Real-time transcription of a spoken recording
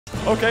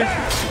Okay.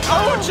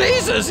 Oh,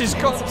 Jesus, he's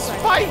got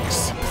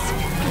spikes.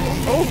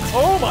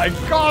 Oh my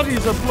God,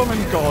 he's a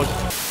blooming god.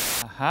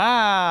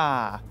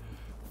 Aha.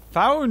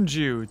 Found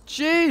you.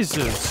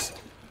 Jesus.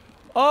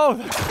 Oh,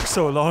 that took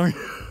so long.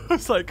 I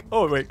was like,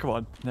 oh, wait, come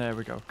on. There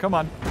we go. Come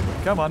on.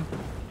 Come on.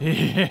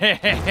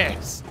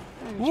 Yes.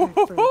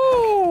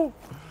 Woohoo.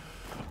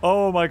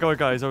 Oh my God,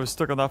 guys, I was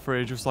stuck on that for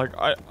ages. Like,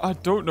 I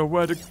don't know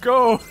where to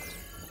go.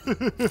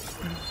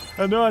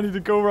 I know I need to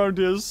go around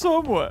here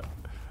somewhere.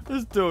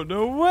 Just don't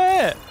know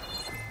where.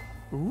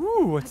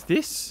 Ooh, what's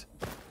this?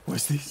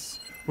 What's this?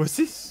 What's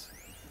this?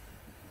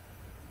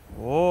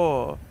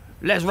 Oh,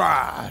 let's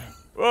ride.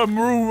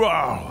 Move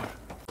on.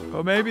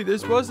 Or maybe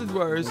this wasn't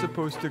where I was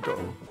supposed to go.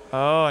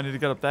 Oh, I need to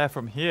get up there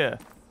from here.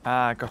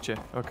 Ah,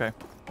 gotcha. Okay.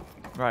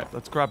 Right,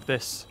 let's grab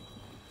this.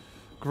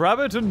 Grab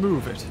it and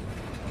move it.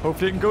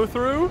 Hopefully it can go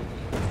through.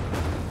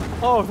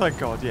 Oh, thank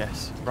God,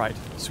 yes. Right,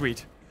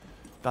 sweet.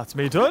 That's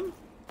me done.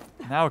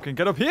 Now I can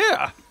get up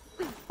here.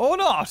 Or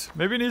not.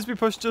 Maybe it needs to be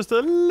pushed just a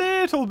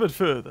little bit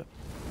further.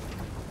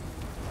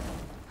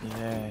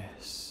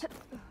 Yes.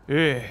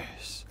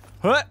 Yes.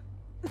 Huh?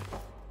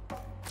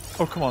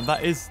 Oh, come on.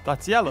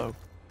 That's yellow.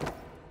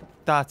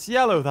 That's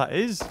yellow, that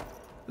is.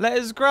 Let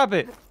us grab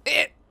it.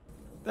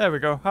 There we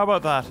go. How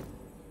about that?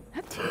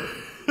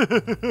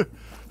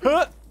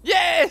 Huh?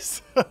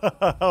 Yes!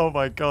 Oh,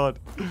 my God.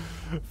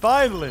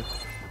 Finally.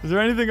 Is there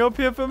anything up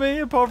here for me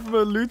apart from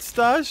a loot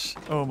stash?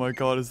 Oh, my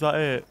God. Is that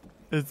it?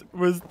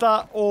 Was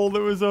that all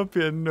that was up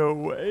here? No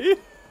way.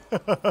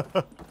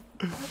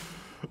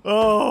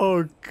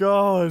 Oh,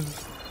 God.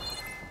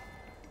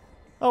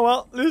 Oh,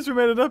 well, at least we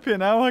made it up here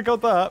now. I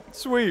got that.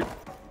 Sweet.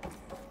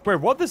 Wait,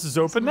 what? This is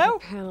open now?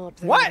 Panel up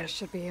there. What? I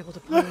should be able to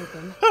play with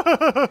them.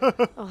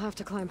 I'll have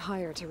to climb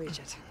higher to reach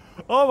it.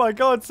 Oh, my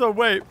God. So,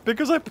 wait.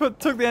 Because I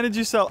took the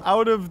energy cell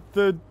out of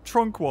the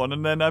trunk one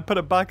and then I put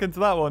it back into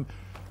that one.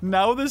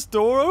 Now this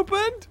door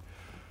opened?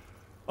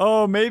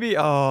 Oh, maybe.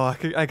 Oh,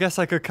 I guess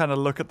I could kind of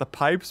look at the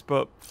pipes,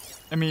 but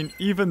I mean,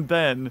 even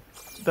then,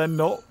 they're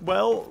not.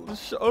 Well,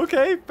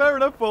 okay, fair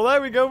enough. Well,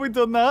 there we go. We've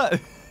done that.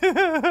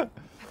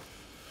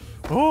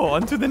 Oh,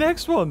 on to the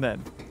next one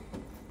then.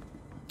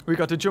 We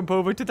got to jump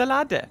over to the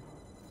ladder.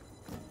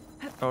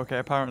 Okay,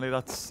 apparently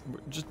that's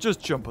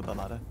just jump on the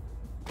ladder.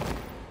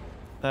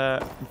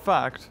 In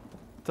fact,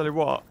 tell you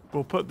what,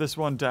 we'll put this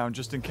one down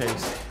just in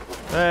case.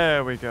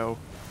 There we go.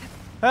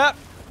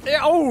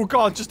 Oh,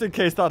 God, just in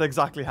case that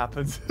exactly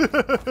happens.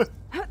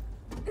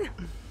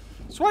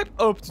 Swipe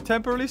up to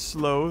temporarily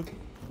slow.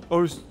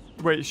 Oh,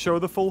 wait, show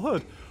the full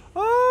HUD.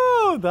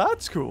 Oh,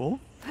 that's cool.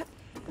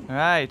 All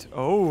right.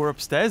 Oh, we're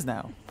upstairs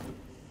now.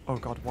 Oh,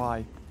 God,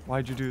 why?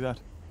 Why'd you do that?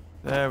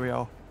 There we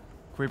are.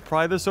 Can we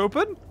pry this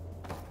open?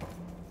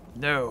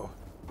 No.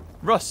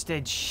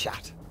 Rusted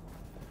shut.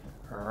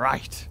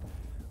 Right.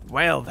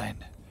 Well, then.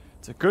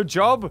 It's a good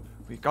job.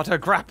 We got a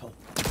grapple.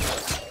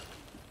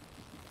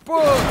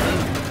 Boom!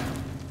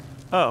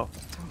 Oh.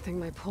 Don't think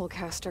my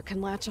polecaster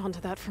can latch onto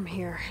that from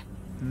here.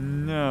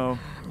 No,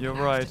 you're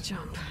right. To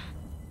jump.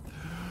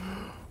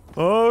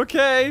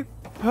 Okay.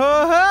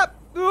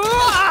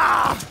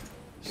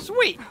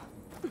 Sweet.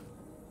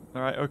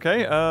 All right.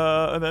 Okay.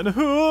 And then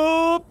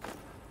whoop.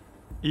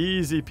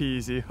 Easy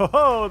peasy.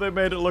 Oh, they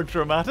made it look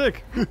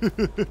dramatic.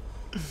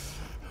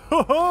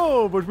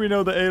 Oh, but we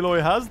know that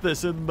Aloy has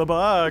this in the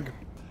bag.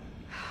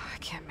 I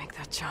can't make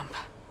that jump.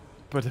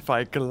 But if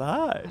I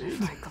glide. But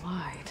if I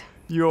glide.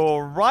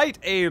 You're right,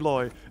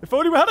 Aloy. If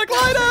only we had a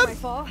glider. I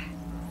fall.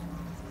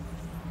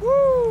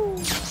 Woo!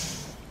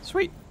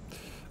 Sweet.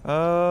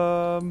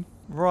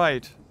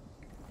 Right.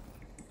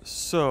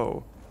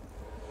 So,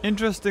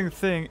 interesting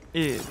thing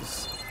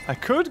is, I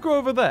could go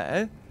over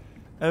there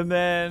and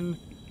then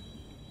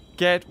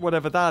get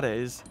whatever that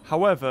is.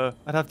 However,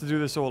 I'd have to do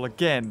this all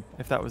again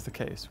if that was the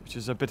case, which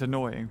is a bit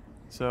annoying.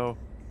 So,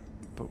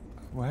 but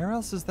where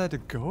else is there to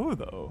go,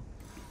 though?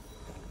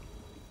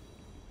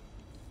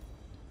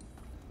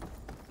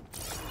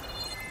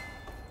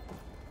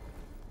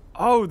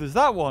 Oh, there's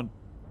that one.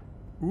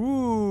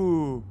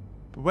 Ooh.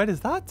 But where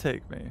does that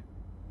take me?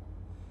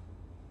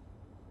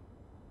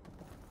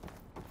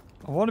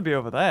 I want to be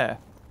over there.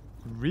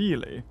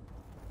 Really?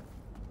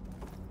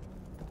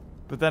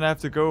 But then I have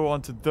to go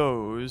onto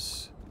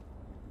those.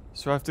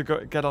 So I have to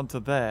get onto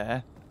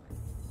there.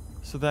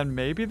 So then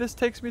maybe this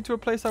takes me to a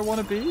place I want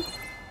to be?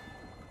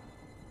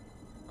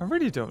 I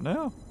really don't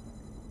know.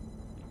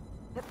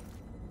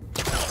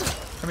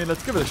 I mean,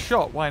 let's give it a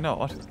shot. Why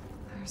not?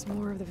 There's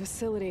more of the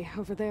facility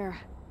over there.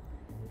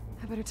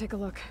 I better take a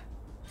look.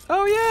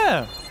 Oh,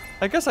 yeah.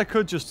 I guess I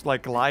could just,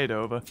 like, glide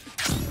over.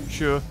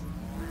 Sure.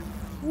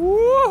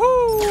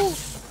 Woohoo!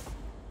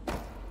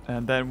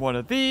 And then one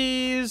of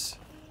these.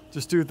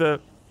 Just do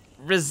the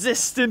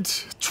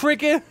resistant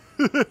trigger.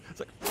 It's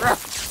like,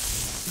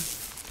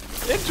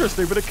 ruff.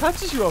 Interesting, but it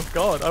catches you off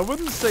guard. I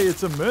wouldn't say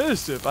it's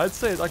immersive. I'd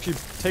say it actually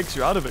takes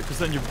you out of it, because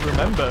then you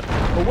remember,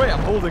 oh wait,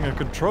 I'm holding a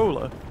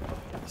controller.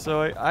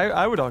 So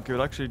I would argue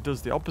it actually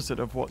does the opposite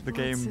of what the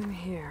game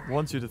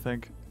wants you to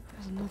think.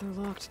 There's another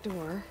locked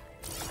door.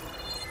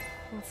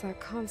 What's that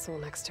console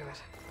next to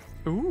it?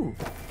 Ooh.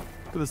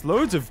 But there's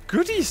loads of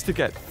goodies to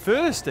get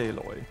first,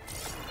 Aloy.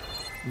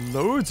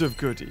 Loads of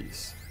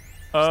goodies.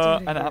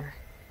 An app.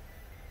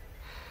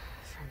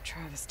 From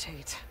Travis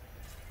Tate.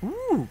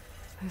 Ooh.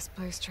 This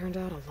place turned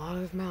out a lot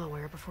of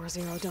malware before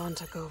Zero Dawn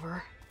took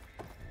over.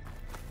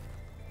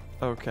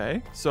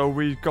 Okay, so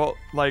we got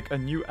like a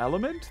new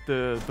element,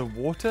 the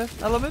water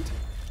element.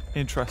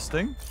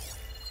 Interesting.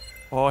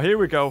 Oh, here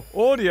we go.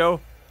 Audio.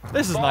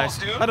 This is nice.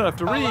 Dude. I don't have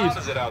to read. How loud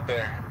is it out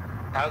there?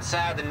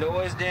 Outside the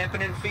noise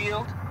dampening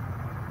field?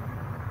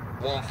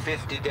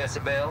 150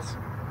 decibels?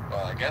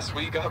 Well, I guess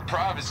we got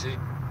privacy.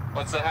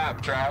 What's the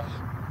hap, Trav?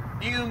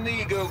 You and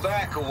me go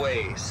back a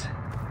ways.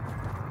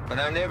 But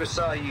I never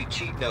saw you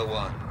cheat no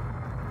one.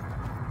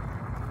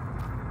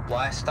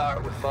 Why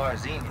start with Far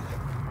Zenith?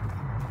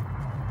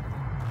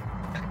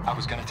 I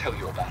was gonna tell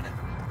you about it.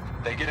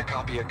 They get a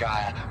copy of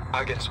Gaia,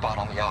 I get a spot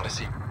on the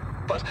Odyssey.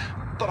 But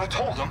I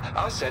told them,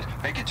 I said,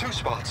 make it 2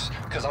 spots,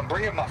 because I'm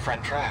bringing my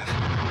friend Trav.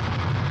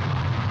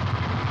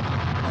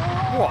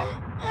 What?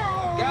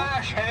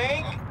 Gosh,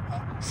 Hank.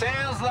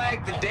 Sounds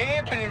like the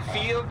dampening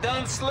field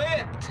done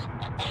slipped.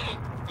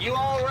 You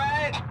all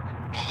right?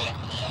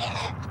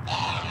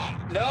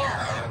 No,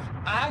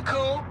 I'm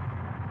cool.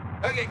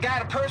 Okay,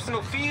 got a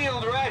personal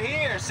field right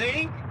here,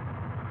 see?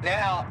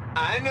 Now,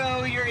 I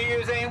know your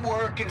ears ain't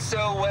working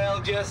so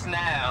well just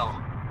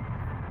now.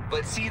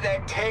 But see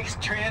that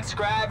text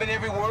transcribing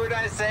every word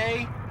I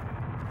say?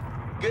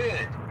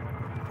 Good.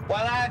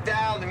 While I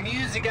dial the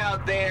music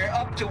out there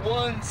up to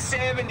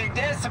 170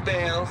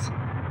 decibels,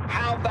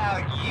 how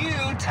about you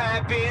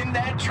type in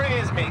that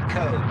transmit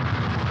code?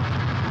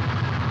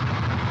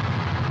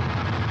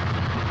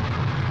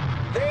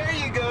 There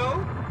you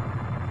go.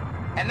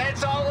 And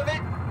that's all of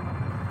it?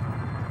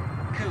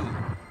 Cool.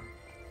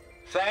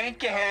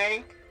 Thank you,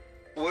 Hank.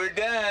 We're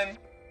done.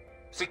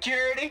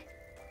 Security?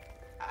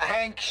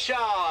 Hank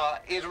Shaw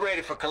is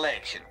ready for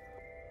collection.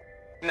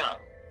 No,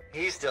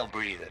 he's still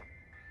breathing.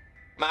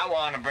 Might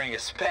want to bring a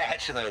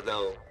spatula,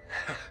 though.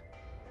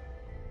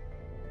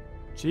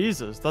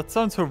 Jesus, that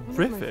sounds None of my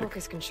horrific.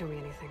 focus can show me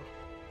anything.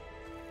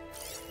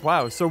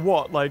 Wow, so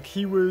what? Like,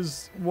 he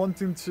was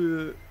wanting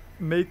to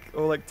make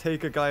or like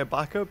take a guy a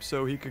backup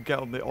so he could get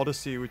on the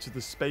Odyssey, which is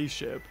the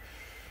spaceship.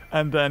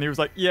 And then he was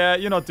like, yeah,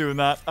 you're not doing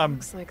that. I'm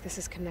Looks like this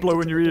is connected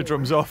blowing to your the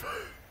eardrums door. off.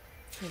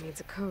 It needs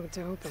a code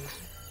to open.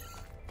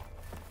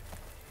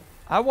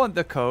 I want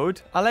the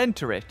code. I'll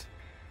enter it.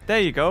 There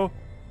you go.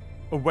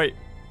 Oh, wait.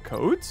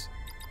 Codes?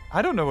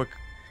 I don't know a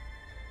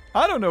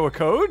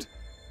code.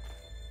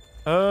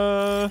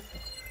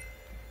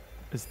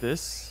 Is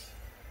this?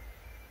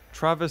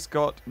 Travis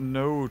got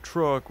no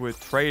truck with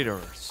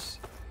traders.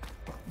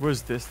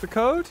 Was this the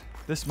code?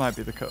 This might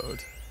be the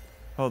code.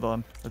 Hold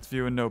on. Let's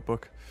view a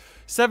notebook.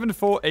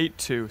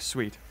 7482.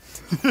 Sweet.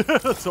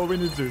 That's all we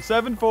need to do.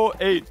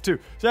 7482.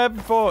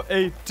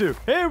 7482.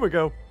 Here we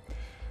go.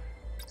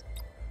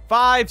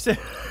 5, 6,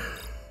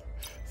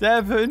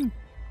 7,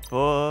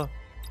 4,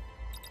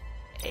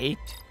 8,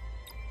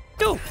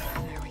 2.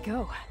 There we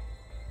go.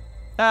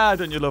 Ah,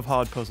 don't you love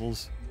hard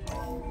puzzles?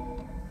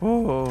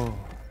 Oh,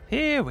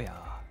 here we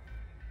are.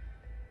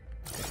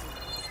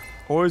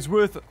 Always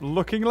worth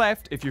looking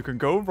left if you can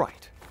go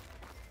right.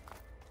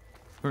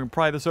 We can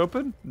pry this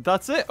open.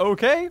 That's it.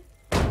 Okay.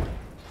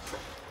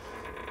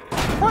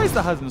 Surprised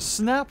that hasn't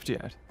snapped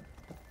yet.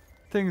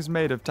 Thing's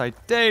made of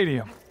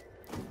titanium.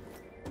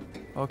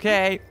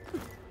 Okay.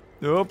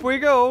 Up we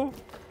go.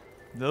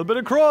 A little bit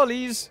of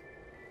crawlies.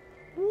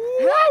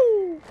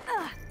 Woo!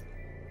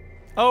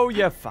 Oh,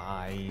 you're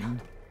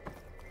fine.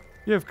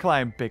 You've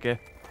climbed bigger.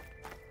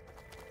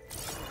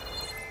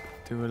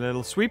 Do a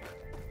little sweep.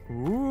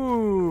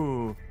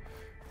 Ooh.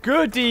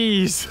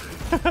 Goodies.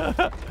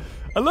 I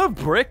love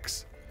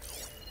bricks.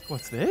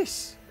 What's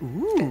this?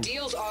 Ooh.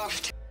 Deal's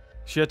off.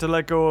 She had to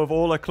let go of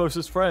all her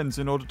closest friends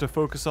in order to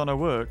focus on her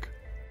work.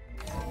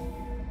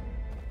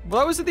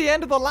 Well, that was at the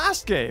end of the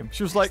last game.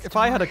 She was like, if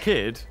I had a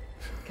kid,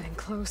 Getting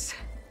close.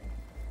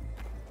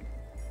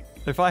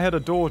 if I had a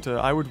daughter,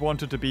 I would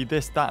want her to be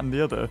this, that, and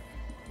the other.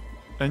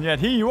 And yet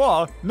here you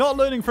are, not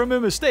learning from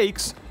your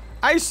mistakes,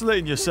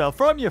 isolating yourself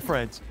from your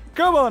friends.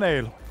 Come on,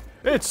 Aloy.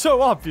 It's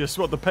so obvious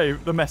what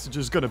the message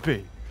is going to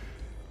be.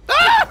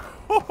 Ah!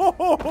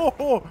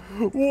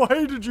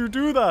 Why did you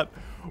do that?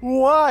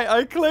 Why?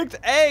 I clicked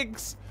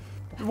X.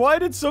 Why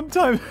did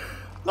sometimes...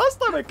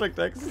 Last time I clicked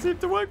X, it seemed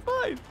to work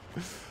fine.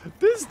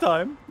 This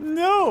time,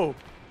 no.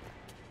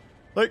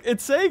 Like,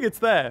 it's saying it's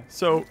there,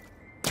 so...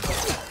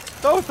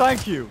 Oh,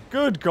 thank you.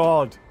 Good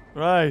God.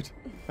 Right.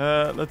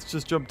 Let's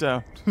just jump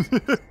down.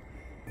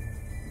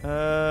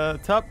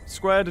 Tap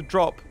square to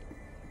drop.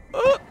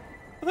 Oh,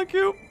 thank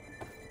you.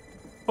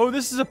 Oh,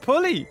 this is a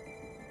pulley.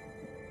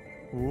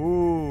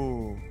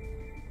 Ooh.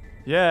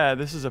 Yeah,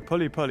 this is a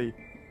pulley.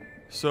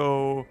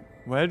 So,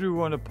 where do we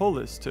want to pull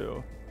this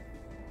to?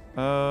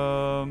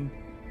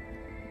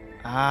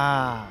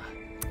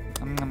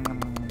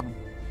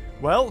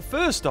 Well,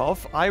 first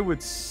off, I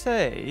would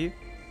say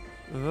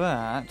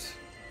that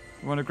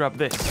we want to grab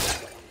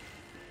this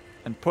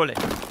and pull it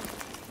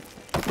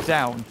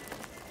down.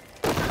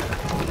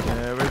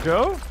 There we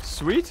go.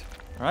 Sweet.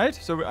 All right,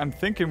 so I'm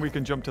thinking we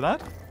can jump to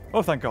that.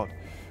 Oh, thank God.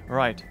 All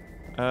right.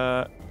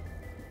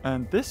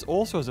 And this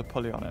also has a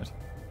pulley on it.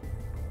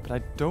 But I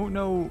don't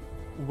know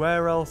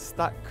where else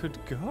that could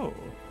go.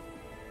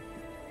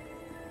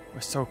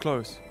 We're so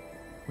close.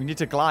 We need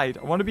to glide.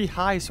 I want to be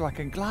high so I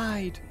can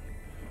glide.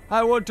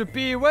 I want to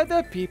be where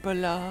the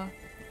people are. Do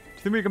you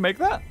think we can make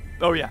that?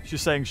 Oh, yeah.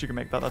 She's saying she can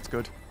make that. That's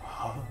good.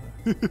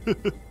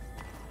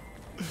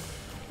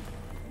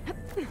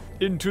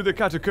 Into the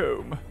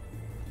catacomb.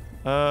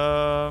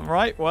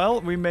 Right.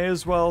 Well, we may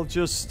as well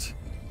just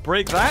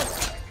break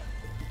that.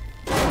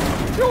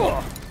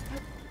 Sure.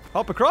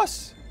 Hop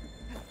across.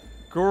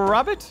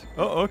 Grab it.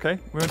 Oh, okay.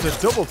 We're going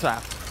to double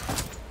tap.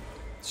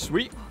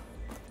 Sweet.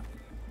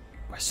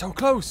 We're so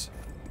close.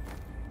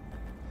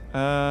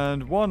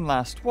 And one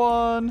last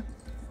one.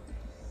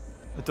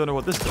 I don't know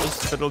what this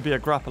does, but it'll be a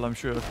grapple, I'm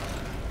sure.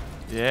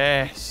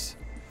 Yes.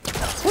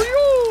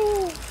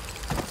 Whee-yoo!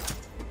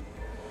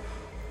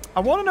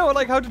 I want to know,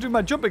 like, how to do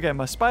my jump again,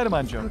 my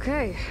Spider-Man jump.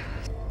 Okay.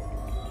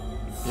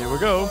 Here we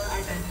go.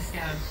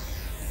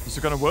 Is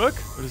it going to work,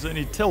 or does it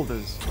need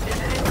tildes?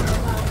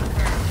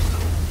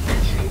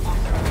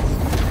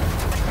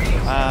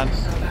 And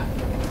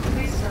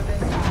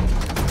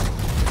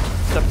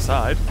step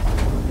aside.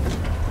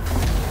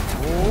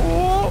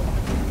 Oh.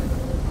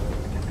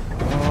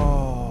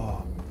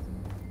 Oh.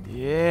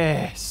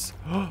 Yes.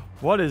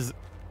 What is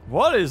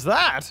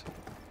that?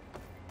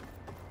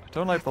 I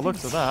don't like the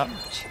looks of that.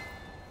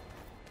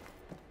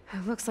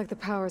 It looks like the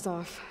power's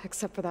off,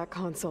 except for that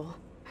console.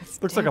 It's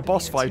Looks like a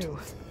boss fight. I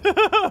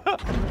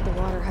hope the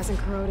water hasn't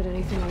corroded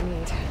anything I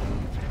need.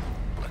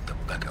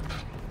 Back up.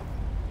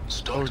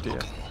 Oh dear.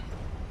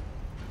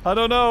 I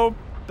don't know.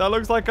 That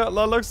looks like a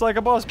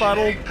boss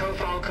battle. Genetic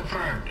profile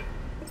confirmed.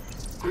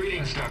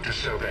 Greetings, Dr.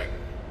 Sobek.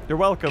 You're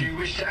welcome. Do you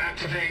wish to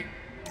activate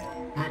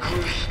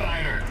Recluse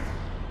Spider?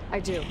 I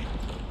do.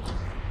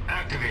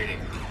 Activating.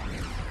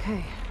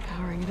 Okay,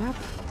 powering it up.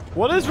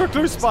 What is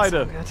Recluse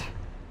Spider? So good.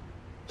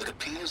 It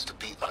appears to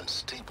be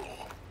unstable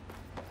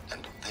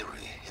and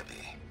very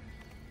heavy.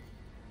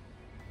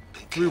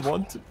 We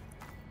want to.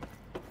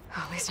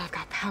 At least I've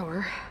got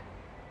power.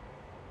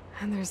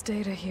 And there's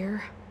data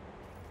here.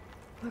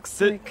 Looks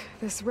Did- like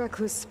this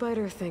recluse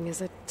spider thing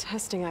is a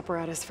testing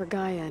apparatus for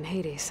Gaia and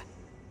Hades.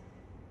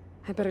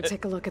 I better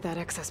take a look at that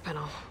access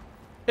panel.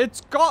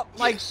 It's got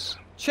like Yes.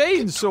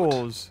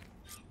 chainsaws.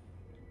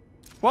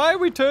 Why are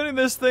we turning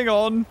this thing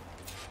on?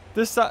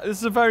 This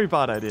is a very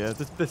bad idea.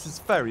 This is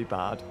very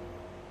bad.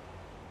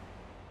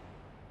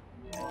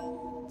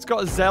 It's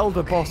got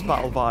Zelda boss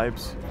battle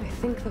vibes. I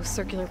think those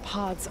circular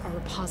pods are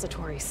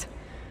repositories.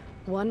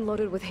 One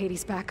loaded with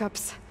Hades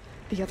backups,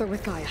 the other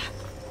with Gaia.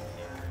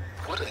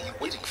 What are you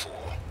waiting for?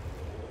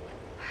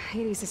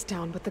 Hades is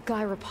down, but the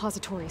Gaia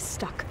repository is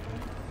stuck.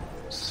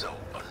 So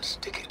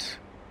unstick it.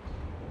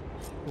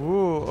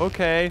 Ooh,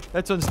 okay.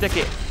 Let's unstick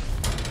it.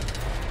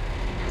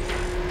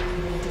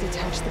 I need to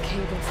detach the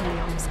cable from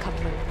the arms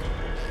coupling.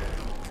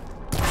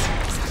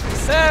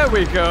 There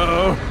we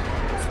go.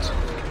 So you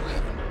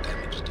haven't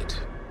damaged it.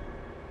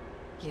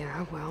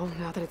 Yeah, well,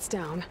 now that it's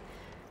down,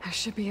 I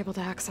should be able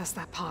to access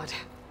that pod.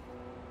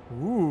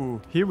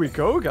 Ooh, here we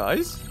go,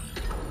 guys.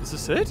 Is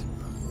this it?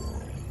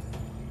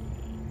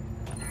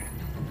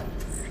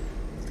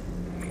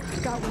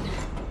 I've got one.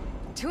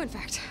 Two, in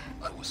fact.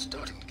 I was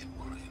starting to get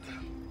worried.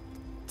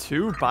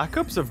 2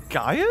 backups of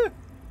Gaia?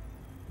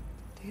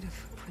 Data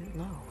footprint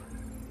low.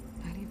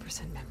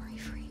 90% memory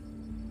free.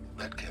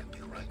 That can't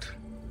be right.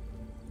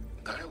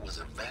 Gaia was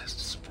a vast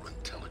super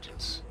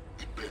intelligence.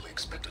 He barely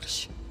expected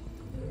it.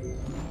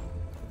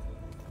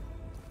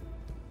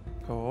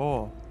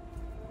 Oh.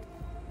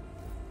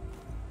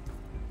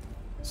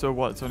 So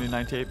what? It's only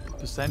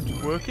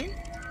 98% working?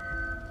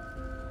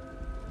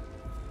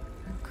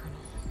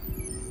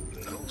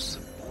 Colonel, No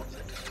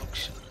subordinate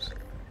functions.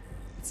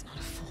 it's not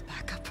a full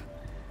backup.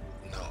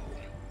 No.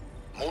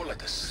 More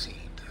like a seed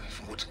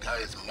from which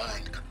Gaia's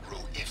mind could grow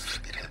if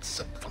it had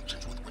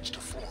sub-functions with which to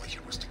form a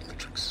heuristic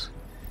matrix.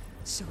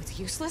 So it's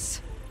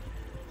useless?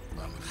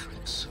 I'm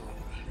afraid so.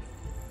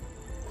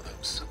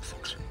 Without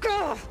sub-function.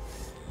 Gah!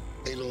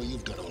 Aloy,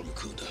 you've done all you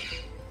could.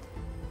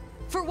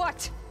 For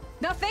what?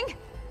 Nothing?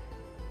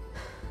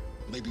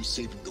 Maybe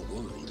saving the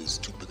world is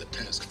too big a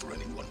task for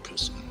any one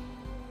person.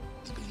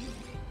 Even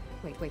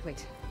you.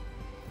 Wait.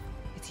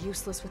 It's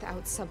useless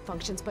without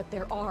subfunctions, but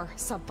there are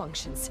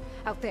subfunctions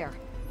out there.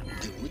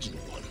 The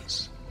original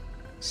ones.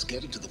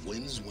 Scattered to the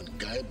winds when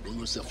Gaia blew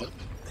herself up.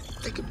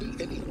 They could be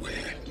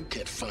anywhere. You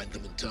can't find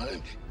them in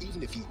time.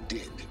 Even if you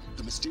did,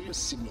 the mysterious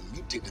signal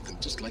mutated them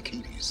just like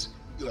Hades.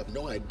 You have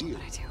no idea.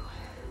 But I do.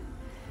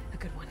 A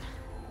good one.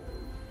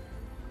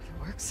 If it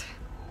works.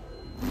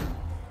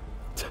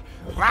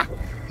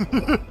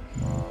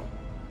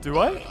 Do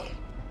I?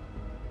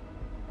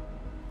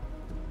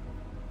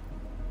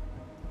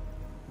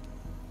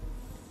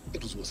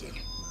 It was worth it.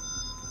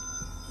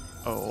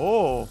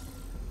 Oh.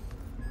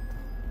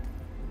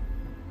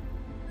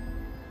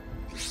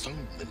 You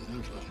found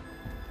Minerva,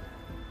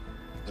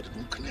 but it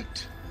won't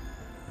connect.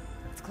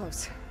 It's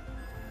close.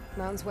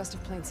 Mountains west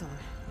of Plainsong.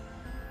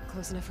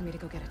 close enough for me to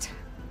go get it.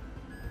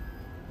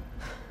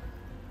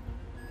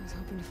 I was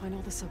hoping to find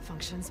all the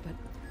sub-functions, but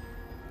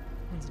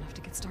one's enough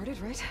to get started,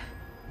 right?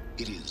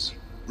 It is.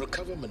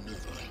 Recover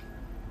Minerva.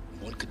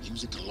 One could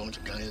use it to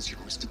launch Gaia's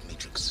heuristic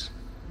matrix.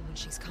 And when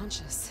she's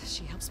conscious,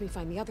 she helps me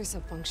find the other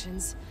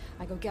sub-functions.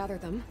 I go gather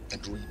them.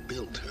 And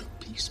rebuild her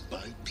piece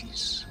by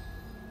piece.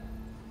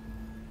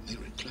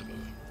 Very clever.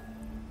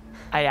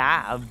 I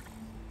am.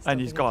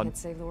 And he's Still think I gone. can't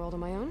save the world on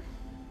my own?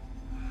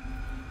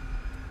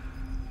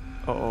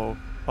 Uh-oh.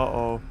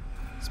 Uh-oh.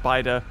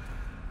 Spider.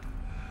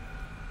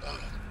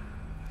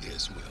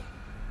 Yes, well.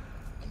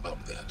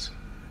 About that.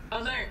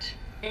 Alert!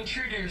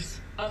 Intruders!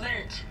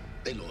 Alert!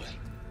 Aloy,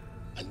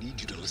 I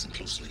need you to listen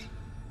closely.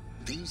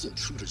 These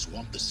intruders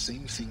want the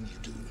same thing you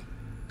do.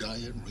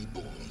 Gaia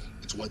reborn.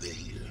 It's why they're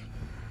here.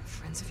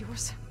 Friends of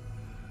yours?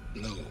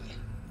 No.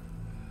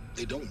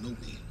 They don't know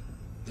me.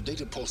 The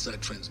data pulse I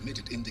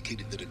transmitted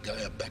indicated that a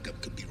Gaia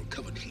backup could be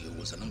recovered here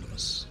was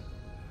anonymous.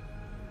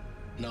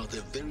 Now,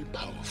 they're very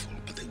powerful,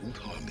 but they won't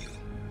harm you.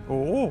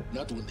 Oh.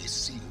 Not when they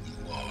see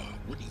who you are,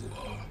 what you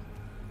are.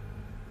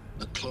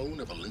 A clone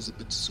of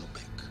Elizabeth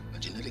Sobek, a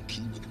genetic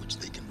key with which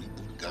they can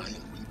reboot Gaia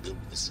and rebuild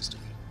the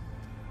system.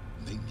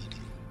 They need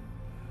you.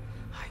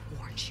 I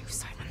warned you,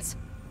 Silence.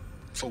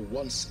 For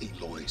once,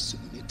 Aloy,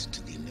 submit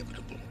to the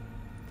inevitable.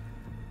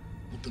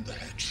 Open the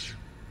hatch.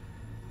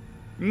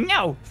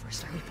 No!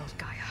 First I rebuild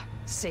Gaia,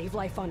 save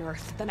life on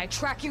Earth, then I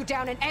track you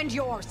down and end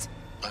yours!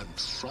 I'm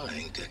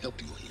trying to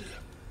help you here.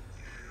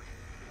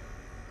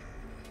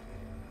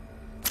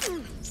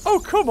 Oh,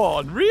 come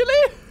on,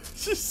 really?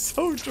 She's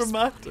so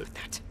dramatic.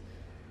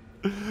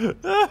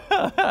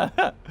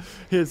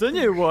 Here's a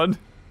new one.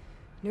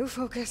 New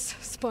focus,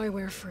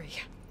 spyware free.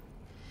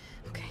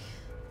 Okay.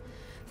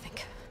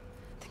 Think.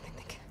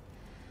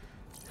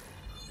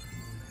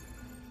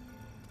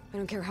 I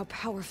don't care how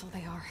powerful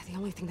they are. The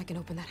only thing that can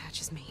open that hatch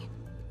is me.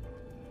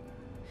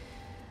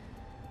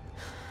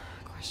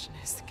 Question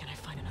is, can I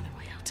find another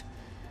way out?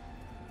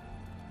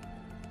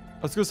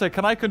 I was gonna say,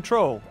 can I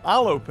control?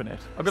 I'll open it.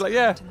 I'll be like,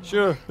 yeah,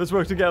 sure, let's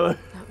work together.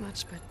 Not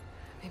much, but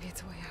maybe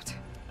it's a way out.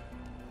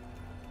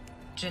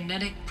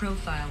 Genetic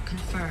profile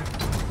confirmed.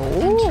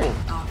 Oh.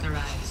 Entry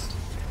authorized.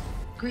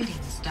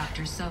 Greetings,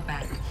 Dr.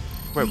 Sobek.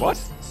 Wait, what?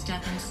 Please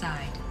step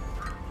inside.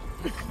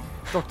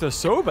 Dr.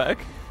 Sobek?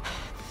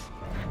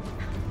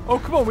 Oh,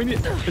 come on, we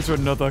need... Is there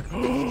another...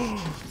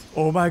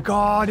 Oh my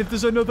god, if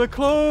there's another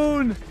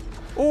clone!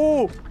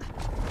 Oh!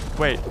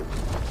 Wait.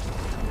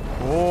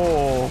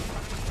 Oh.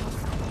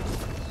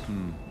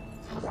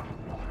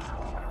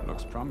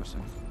 Looks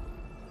promising.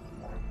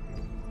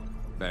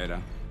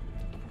 Beta.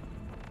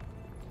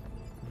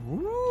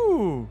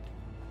 Ooh.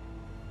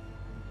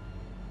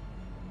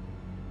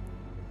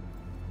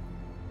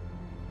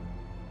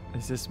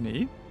 Is this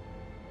me?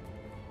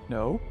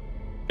 No.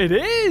 It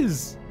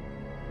is!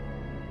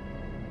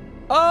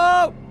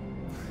 Oh!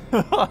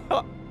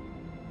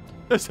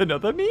 There's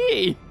another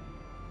me!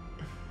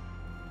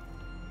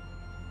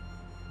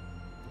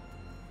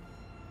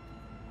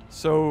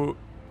 So,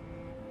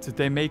 did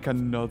they make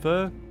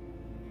another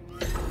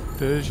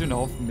version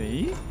of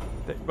me?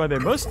 Well, they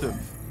must have.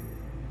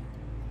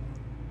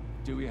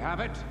 Do we have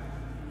it?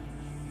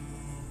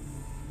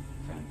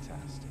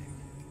 Fantastic.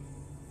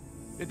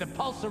 Did the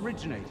pulse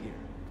originate here?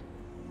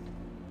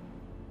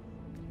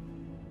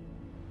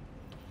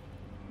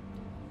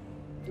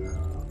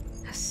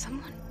 Has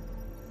someone...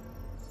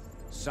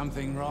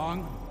 Something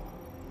wrong?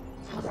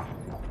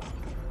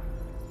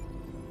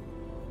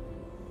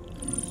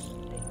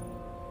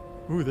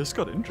 Ooh, this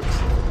got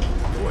interesting.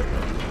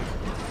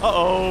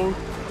 Uh-oh.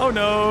 Oh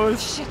no.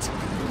 Shit!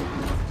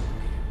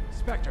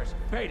 Spectres,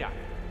 Beta.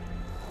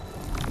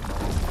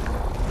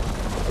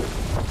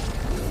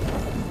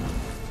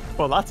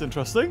 Well, that's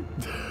interesting.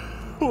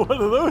 What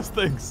are those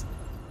things?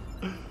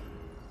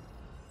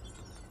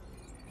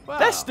 Wow.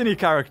 Destiny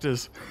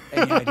characters.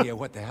 Any idea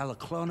what the hell a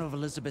clone of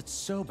Elizabeth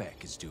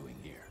Sobek is doing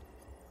here?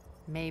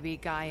 Maybe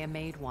Gaia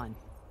made one.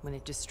 When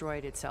it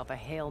destroyed itself, a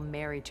Hail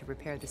Mary to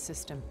repair the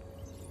system.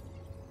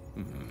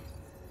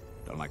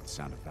 Don't like the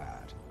sound of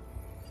that.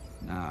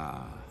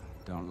 Nah,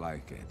 don't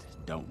like it.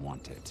 Don't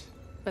want it.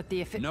 But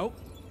the Nope.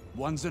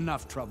 One's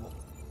enough trouble.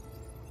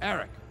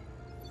 Eric.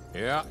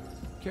 Yeah.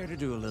 Care to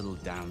do a little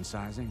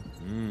downsizing?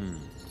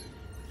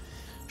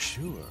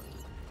 Sure.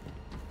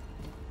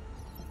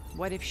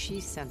 What if she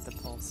sent the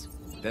pulse?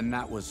 Then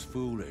that was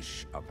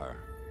foolish of her.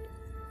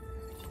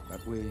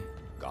 But we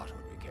got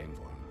what we came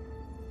for.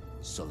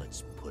 So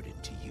let's put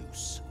it to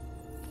use.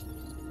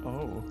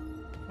 Oh.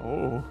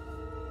 Oh.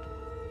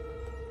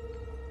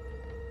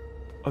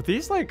 Are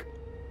these like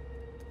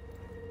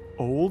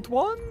old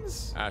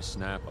ones? I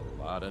snap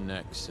a lot of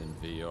necks in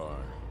VR.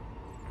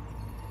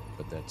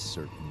 But that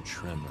certain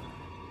tremor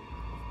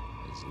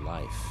as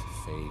life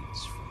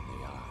fades from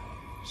the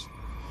eyes.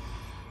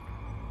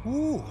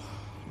 Ooh,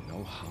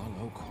 no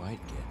hollow quite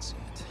gets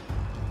it.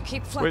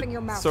 Keep flapping Wait,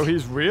 your mouth. so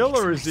he's real Makes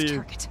a or is nice he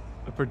target.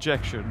 a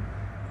projection?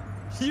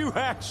 You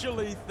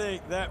actually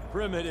think that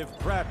primitive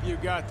crap you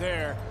got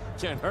there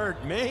can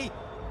hurt me?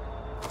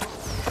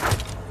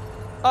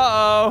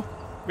 Uh-oh.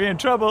 We in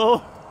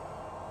trouble.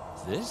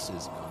 This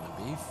is gonna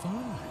be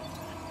fun.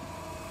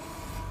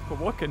 But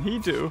what can he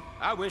do?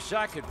 I wish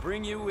I could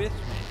bring you with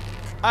me.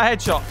 A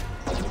headshot.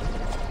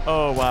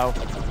 Oh, wow.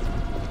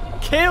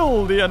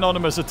 Kill the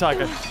anonymous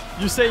attacker.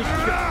 You say...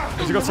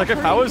 Has he got psychic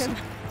powers?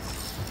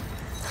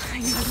 I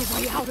need a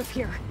way out of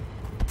here.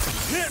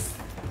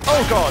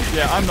 Oh, God.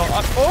 Yeah, I'm not...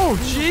 oh,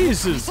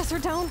 Jesus.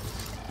 Processor down.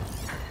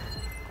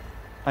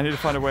 I need to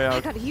find a way I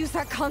out. gotta use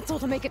that console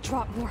to make it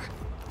drop more.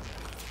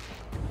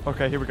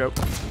 Okay, here we go.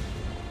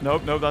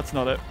 Nope, nope, that's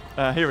not it.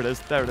 Here it is.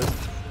 There it is.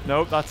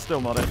 Nope, that's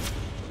still not it.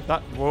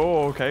 That...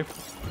 Whoa, okay.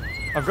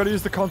 I've got to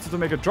use the console to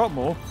make it drop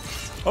more.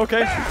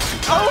 Okay.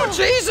 Oh,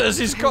 Jesus!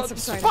 He's got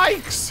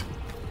spikes!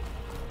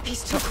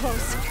 He's too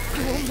close.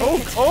 He won't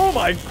make it. Oh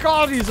my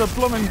God, he's a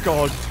bloomin'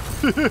 god.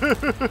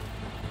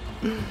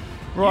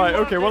 Right,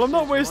 okay, well, I'm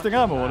not wasting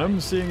ammo on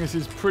him, seeing as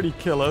he's pretty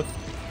killer.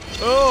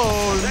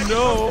 Oh,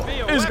 no.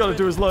 He's got to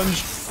do his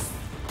lunge.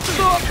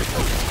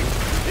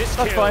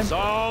 That's fine.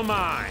 All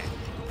mine.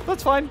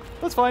 That's fine.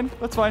 That's fine.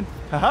 That's fine.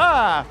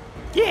 Haha!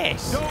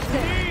 Yes!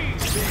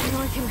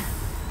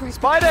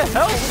 Spider,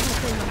 help!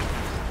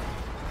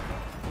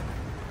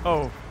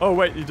 Oh, oh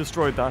wait, you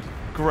destroyed that.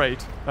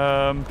 Great.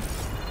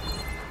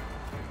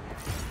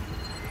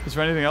 Is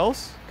there anything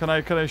else? Can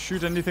I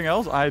shoot anything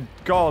else?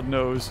 God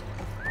knows.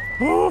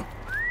 Can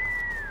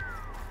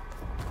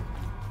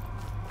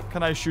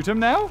I shoot him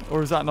now?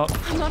 Or is that not?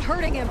 I'm not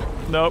hurting him.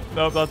 Nope,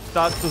 nope, that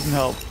doesn't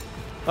help.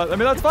 I mean,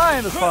 that's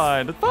fine, that's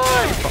fine, that's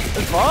fine,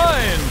 it's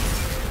fine.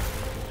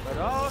 But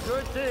all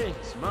good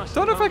things must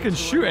Don't know if I can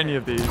shoot any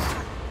of these.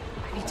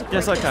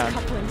 Yes, I can.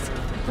 Couplings.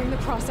 Bring the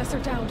processor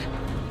down.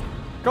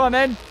 Go on,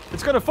 then.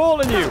 It's gonna fall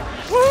on you.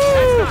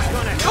 Woo!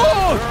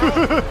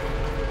 Oh!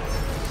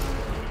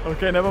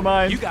 Okay, never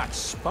mind. You got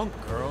spunk,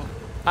 girl.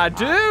 I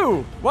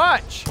do.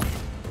 Watch.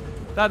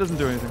 That doesn't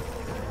do anything.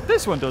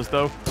 This one does,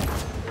 though.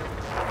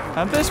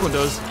 And this one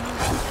does.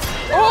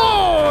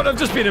 Oh, I've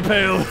just been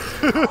impaled.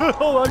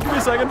 Hold on, give me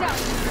a second.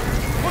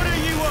 What are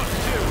you up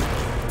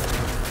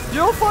to?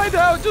 You'll find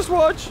out. Just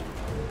watch.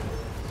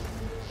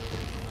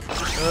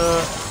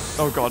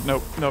 Oh God,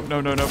 no, no,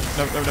 no, no, no,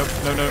 no, no, no,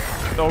 no, no.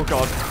 Oh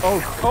God.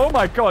 Oh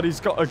my God, he's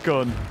got a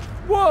gun.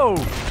 Whoa.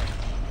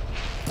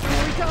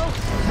 There we go.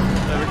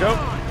 There we go.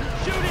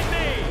 Shoot at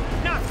me,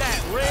 not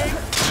that rig.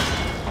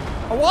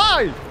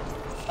 Why?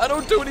 I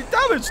don't do any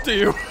damage to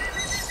you.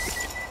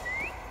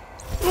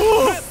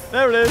 Ooh,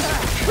 there it is.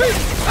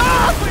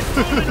 Ah!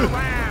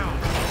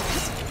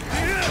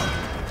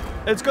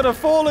 It's gonna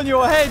fall on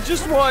your head.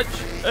 Just watch,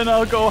 and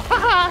I'll go ha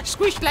ha,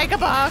 squished like a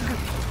bug.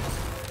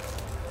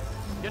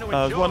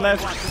 There's one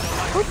left.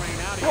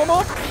 One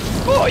more.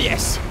 Oh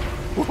yes.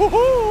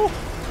 Woohoo!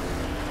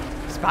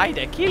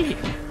 Spider, kill him.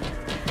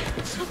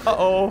 Uh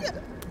oh.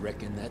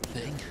 Reckon that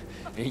thing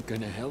ain't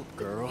gonna help,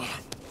 girl.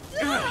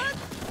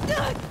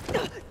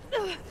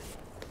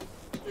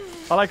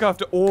 I like how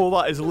after all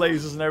that is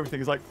lasers and everything,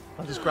 it's like,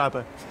 I'll just grab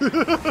her.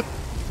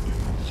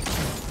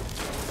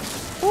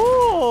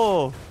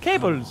 Oh,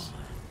 cables.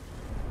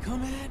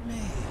 Come at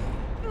me.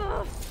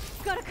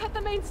 Gotta cut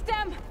the main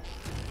stem.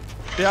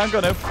 Yeah, I'm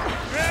gonna.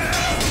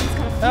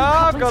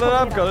 I've got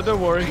it,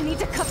 don't worry. I need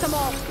to cut them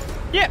all.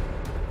 Yeah,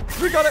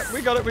 we got it,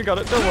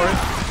 don't worry.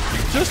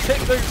 Just hit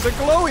the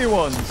glowy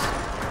ones,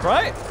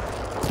 right?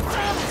 Looks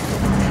like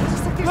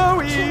there's two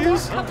more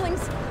Glowies.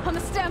 couplings on the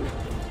stem.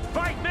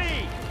 Fight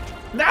me.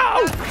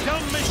 No!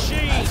 Dumb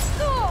machine.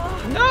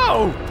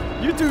 No!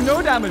 You do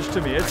no damage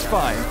to me, it's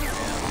fine.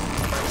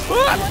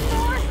 One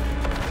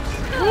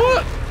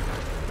more.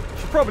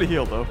 Should probably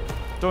heal though.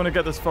 Don't want to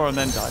get this far and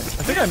then die.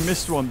 I think I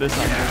missed one this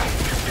time.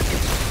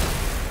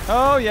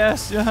 Oh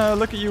yes, yeah,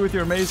 look at you with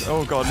your maze.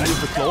 Oh God,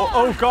 move the claw.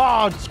 Oh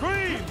God!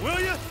 Scream, will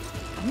you?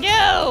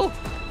 No!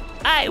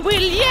 I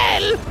will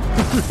yell!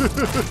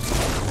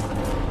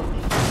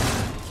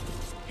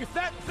 If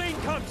that thing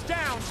comes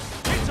down,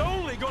 it's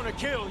only gonna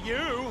kill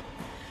you.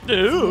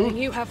 Ew. And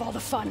you have all the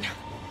fun.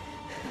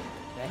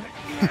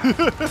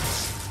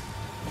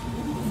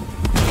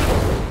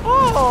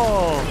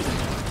 Oh!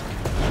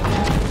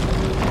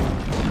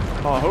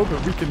 Oh, I hope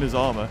it weakened his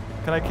armor.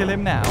 Can I kill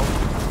him now?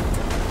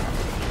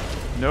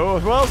 No.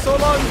 Well, so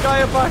long,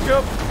 Gaia, back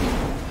up.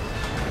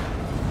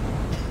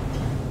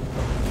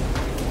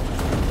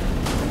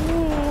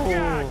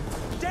 God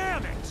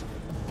damn it!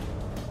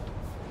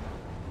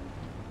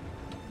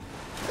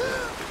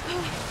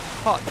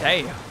 Hot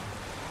damn.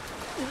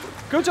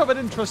 Good job I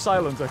didn't trust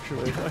silence,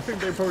 actually. I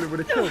think they probably would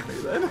have killed me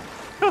then.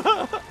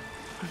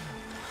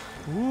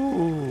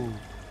 Ooh.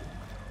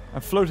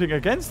 I'm floating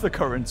against the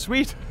current.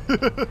 Sweet.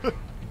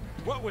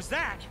 What was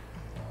that?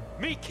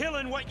 Me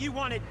killing what you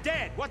wanted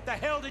dead. What the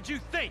hell did you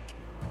think?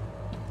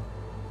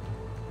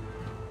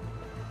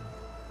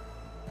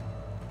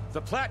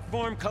 The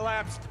platform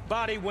collapsed,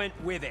 body went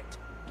with it.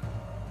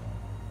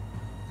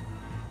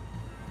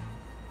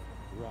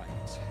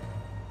 Right.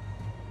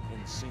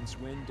 And since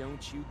when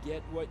don't you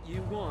get what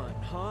you want,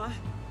 huh?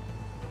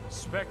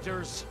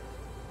 Spectres,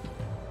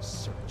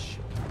 search.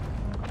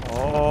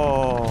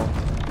 Oh.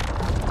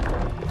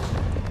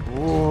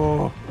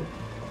 Ooh.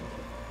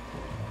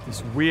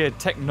 This weird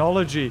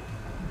technology.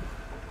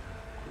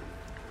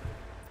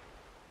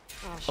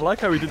 I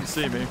like how he didn't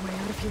see me. Way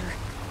out of here.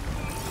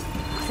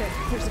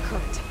 There's a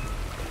current.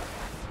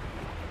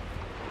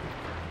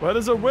 Where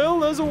there's a will,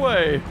 there's a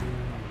way.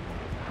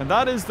 And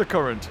that is the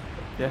current.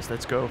 Yes,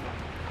 let's go.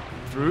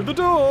 Through the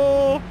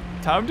door.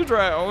 Time to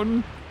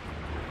drown.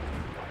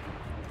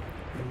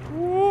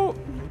 Ooh.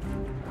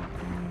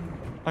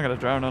 I'm gonna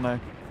drown, aren't I?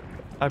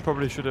 I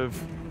probably should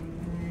have,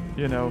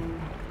 you know.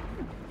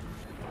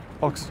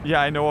 Yeah,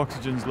 I know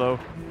oxygen's low.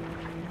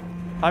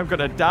 I'm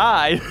gonna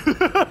die.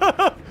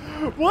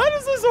 Why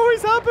does this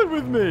always happen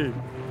with me?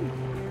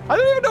 I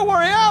don't even know where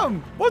I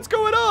am. What's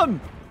going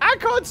on? I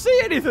can't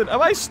see anything.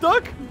 Am I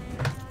stuck?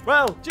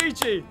 Well,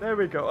 GG. There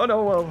we go. Oh,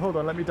 no. Well, hold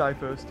on. Let me die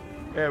first.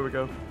 There we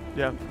go.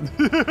 Yeah.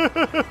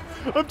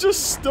 I'm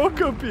just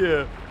stuck up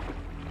here.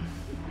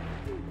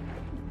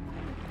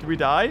 Did we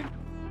die?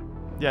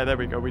 Yeah, there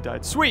we go. We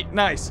died. Sweet.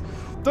 Nice.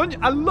 Don't you?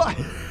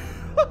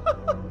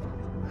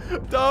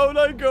 Down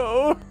I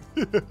go.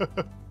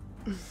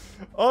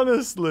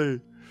 Honestly.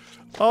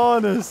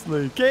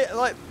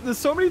 Like, there's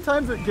so many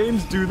times that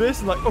games do this,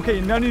 and like,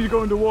 okay, now I need to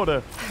go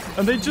underwater,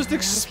 and they just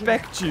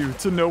expect you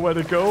to know where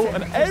to go,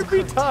 and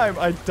every time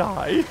I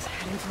die.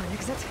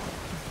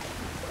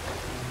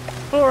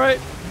 Alright,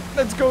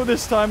 let's go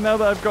this time now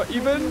that I've got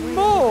even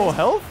more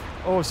health.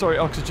 Oh, sorry,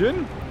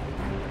 oxygen.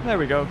 There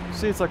we go.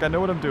 See, it's like I know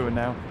what I'm doing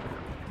now.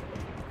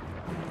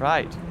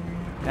 Right.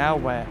 Now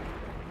where?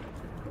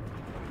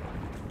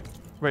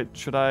 Wait,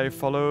 should I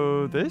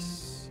follow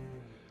this?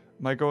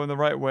 Am I going the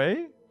right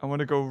way? I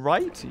want to go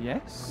right,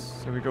 yes.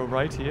 So we go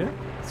right here.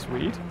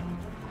 Sweet.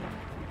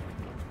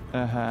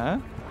 Uh-huh.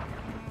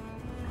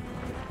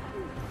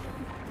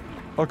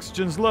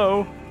 Oxygen's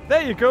low.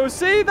 There you go.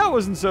 See? That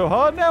wasn't so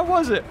hard now,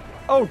 was it?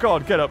 Oh,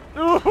 God. Get up.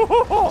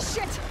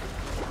 Shit!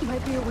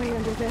 Might be a way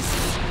under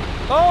this.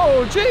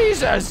 Oh,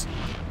 Jesus!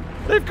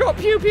 They've got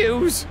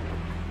pew-pews.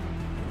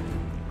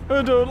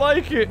 I don't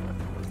like it.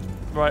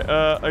 Right,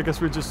 I guess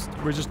we're just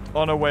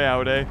on our way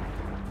out, eh?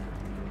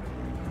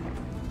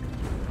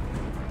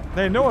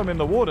 They know I'm in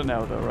the water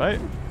now, though, right?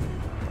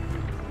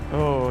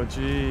 Oh,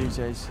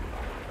 Jesus.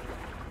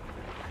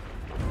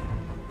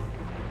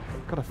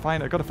 I gotta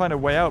find a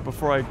way out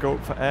before I go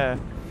up for air.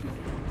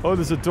 Oh,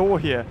 there's a door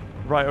here.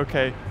 Right,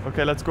 okay.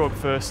 Okay, let's go up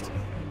first.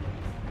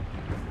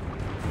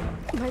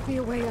 Might be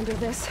a way under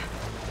this.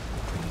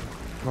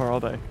 Where are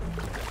they?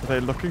 Are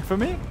they looking for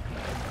me?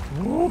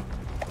 Ooh.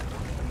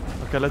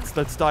 Okay,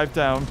 let's dive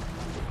down.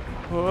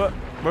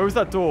 Where was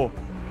that door?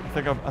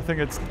 I think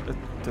it's.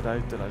 Did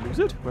I lose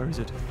it? Where is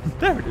it?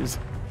 There it is.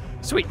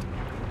 Sweet.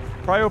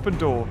 Pry open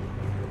door.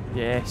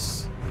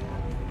 Yes.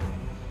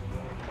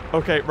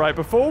 Okay, right.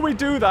 Before we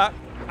do that,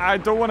 I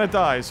don't want to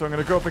die, so I'm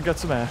gonna go up and get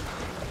some air.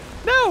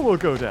 Now we'll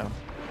go down.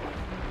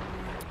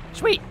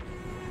 Sweet.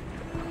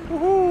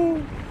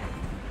 Woohoo.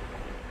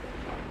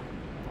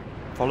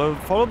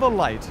 Follow the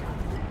light.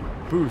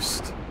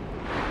 Boost.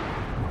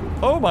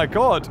 Oh my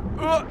God.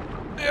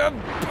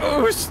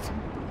 Boost.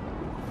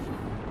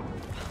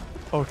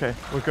 Okay,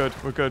 we're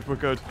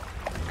good.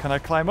 Can I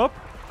climb up?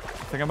 I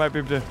think I might be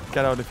able to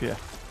get out of here.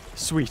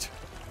 Sweet.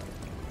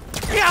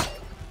 Yeah.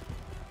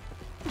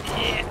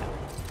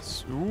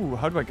 Ooh,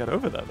 how do I get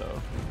over there,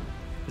 though?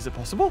 Is it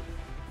possible?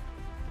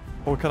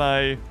 Or can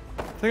I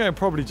think I can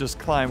probably just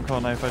climb,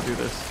 can't I, if I do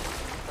this?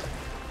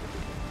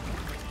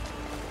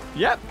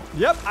 Yep,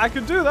 I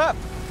can do that.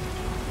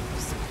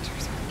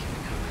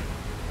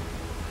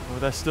 Oh,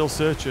 they're still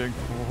searching.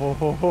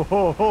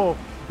 Oh,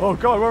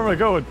 God, where am I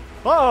going?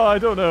 Oh, I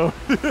don't know.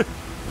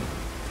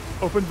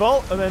 Open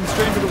vault and then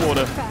straight into the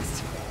water.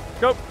 Fast.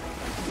 Go.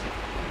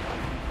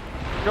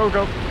 Go.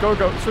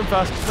 Swim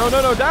fast. No,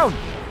 down.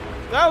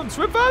 Down.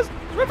 Swim fast.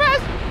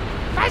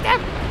 Faster.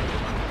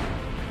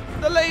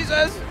 The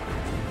lasers.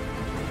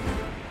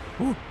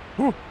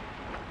 Ooh.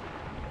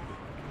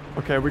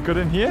 Okay, are we good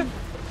in here?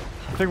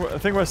 I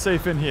think we're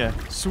safe in here.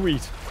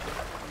 Sweet.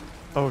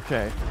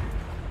 Okay.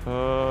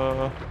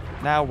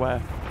 Now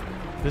where?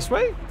 This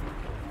way?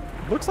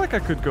 Looks like I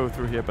could go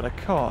through here, but I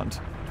can't.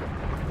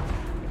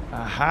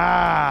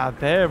 Aha!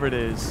 There it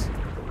is.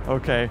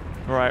 Okay.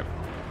 Alright.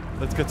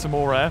 Let's get some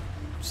more air.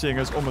 Seeing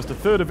as almost a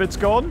third of it's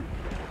gone.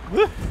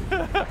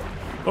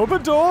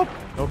 Open door.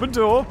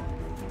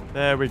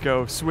 There we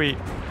go. Sweet.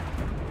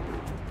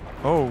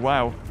 Oh,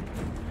 wow.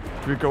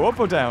 Do we go up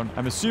or down?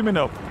 I'm assuming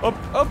up.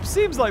 Up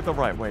seems like the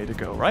right way to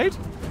go, right?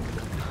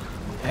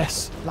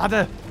 Yes.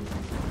 Ladder.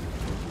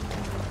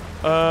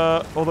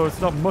 Although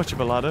it's not much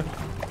of a ladder.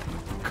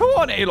 Come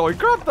on, Aloy,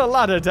 grab the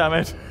ladder, damn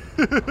it.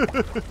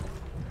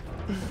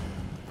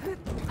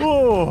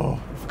 Oh,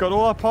 we've got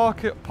all our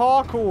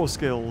parkour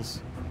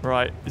skills.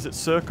 Right, is it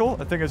circle?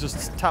 I think I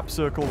just tap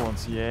circle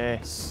once.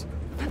 Yes.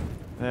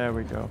 There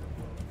we go.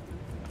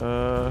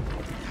 Oh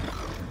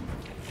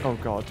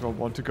god, do I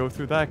want to go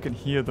through that? I can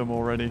hear them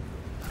already.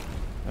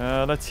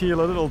 Let's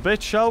heal a little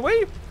bit, shall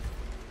we?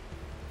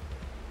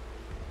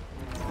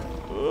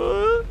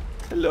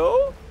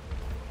 Hello?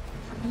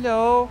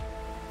 Hello?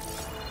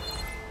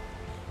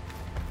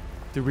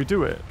 Did we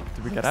do it?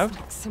 Did we get out?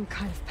 Like some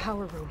kind of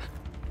power room.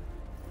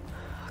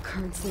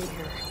 Currents lead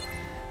here.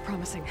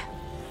 Promising.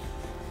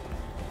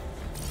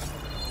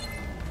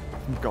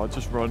 Oh God,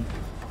 just run.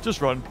 Just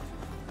run.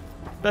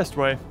 Best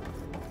way.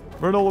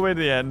 Run all the way to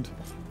the end.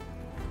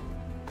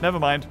 Never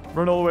mind.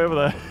 Run all the way over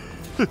there.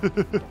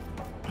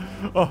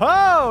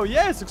 Oh-ho!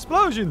 Yes!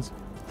 Explosions!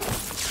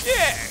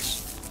 Yes!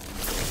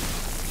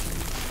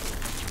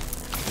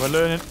 We're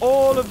learning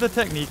all of the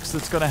techniques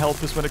that's going to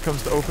help us when it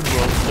comes to open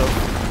world stuff.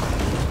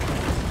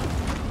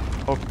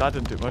 Oh, that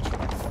didn't do much.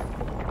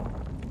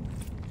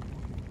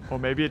 Or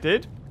maybe it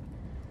did?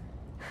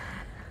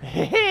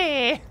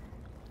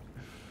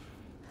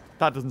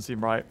 That doesn't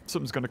seem right.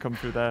 Something's going to come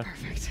through there.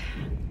 Perfect.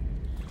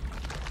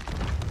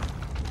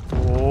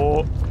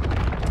 Oh.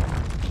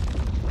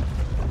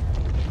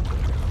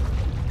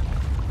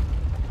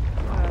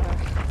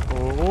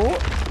 Oh.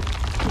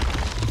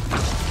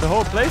 The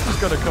whole place is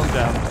going to come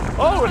down.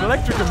 Oh, and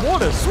electric and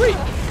water. Sweet.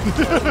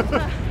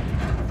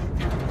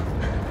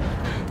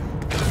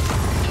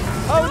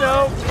 Oh,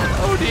 no.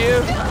 Oh,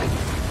 dear.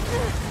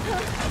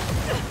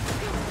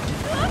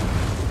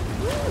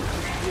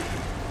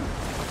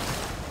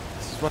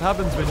 This is what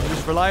happens when you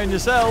just rely on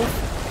yourself.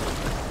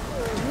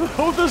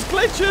 Oh, there's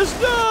glitches.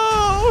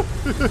 No.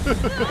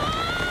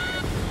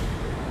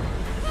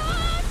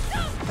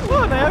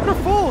 Oh, Niagara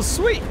Falls.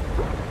 Sweet.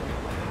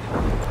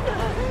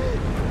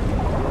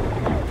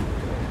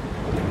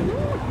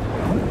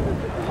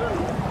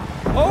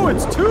 Oh,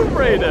 it's Tomb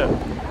Raider!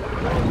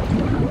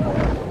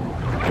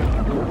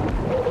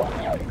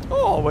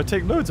 Oh, we're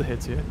taking loads of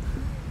hits here.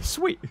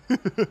 Sweet.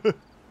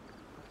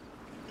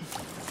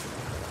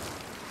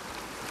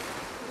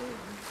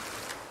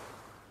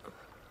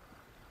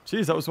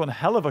 Jeez, that was one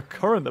hell of a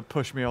current that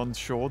pushed me on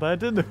shore there,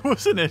 didn't it?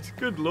 Wasn't it?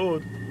 Good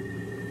lord.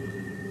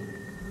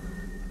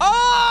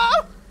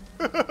 Ah!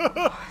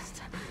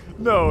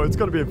 No, it's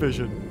got to be a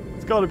vision.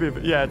 It's got to be a...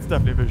 Yeah, it's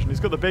definitely a vision. He's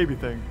got the baby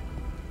thing.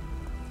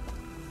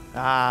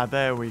 Ah,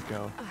 there we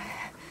go.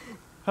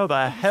 How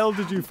the hell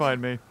did you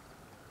find me?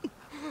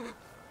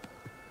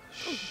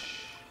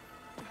 Shh.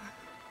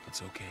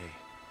 It's okay.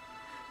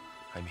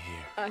 I'm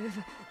here.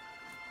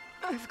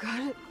 I've got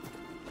it.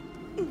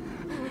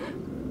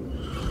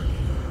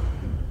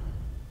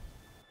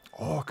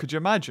 Oh, could you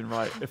imagine,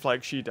 right? If,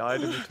 like, she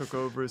died and we took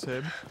over as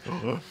him.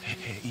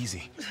 Hey,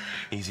 easy.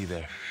 Easy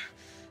there.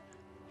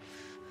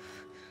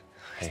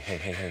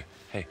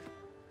 Hey.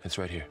 It's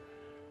right here.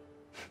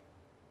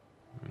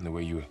 And the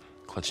way you were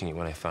clutching it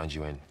when I found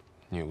you, I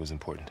knew it was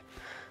important.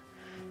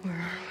 Where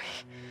are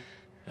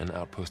we? An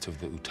outpost of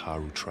the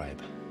Utaru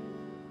tribe.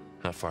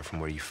 Not far from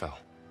where you fell.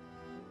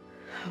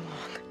 How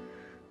long?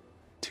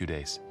 2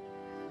 days.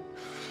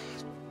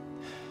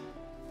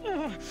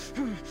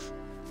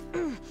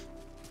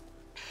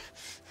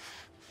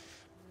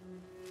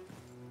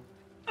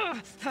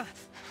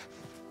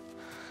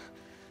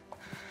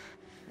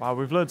 Wow,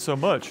 we've learned so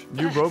much.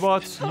 New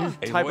robots, new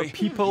type of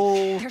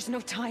people. There's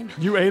no time.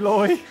 New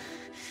Aloy.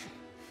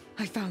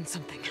 I found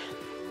something.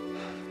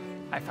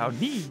 I found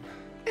me.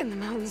 In the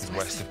mountains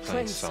west of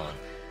Plain Song.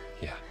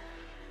 Yeah.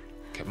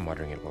 Kept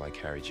muttering it while I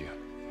carried you.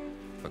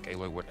 Look,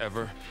 Aloy,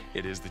 whatever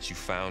it is that you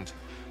found,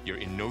 you're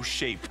in no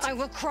shape. I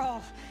will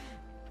crawl.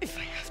 If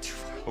I have to.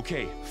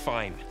 Okay,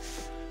 fine.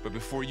 But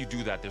before you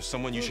do that, there's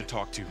someone you should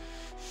talk to.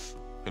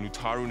 An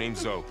Utaru named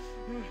Zoe.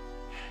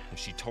 And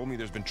she told me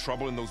there's been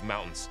trouble in those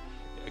mountains.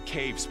 A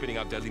cave spitting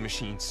out deadly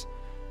machines.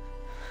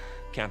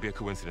 Can't be a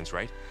coincidence,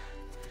 right?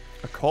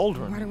 A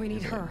cauldron. Why do we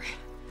need her?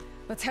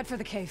 Let's head for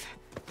the cave.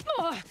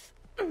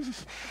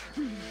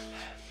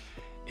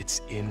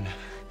 It's in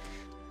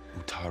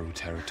Utaru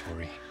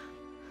territory.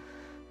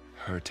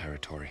 Her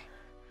territory.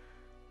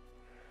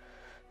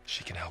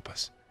 She can help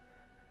us.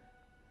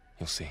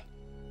 You'll see.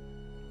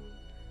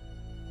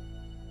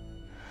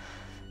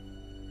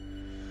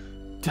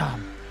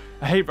 Damn.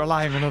 I hate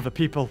relying on other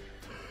people.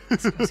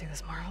 Let's go see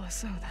this marvelous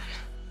Zoe then.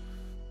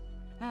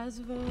 As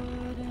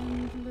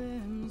verdant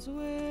limbs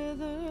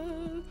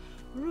wither,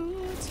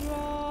 roots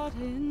rot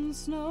in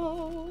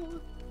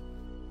snow,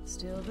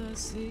 still the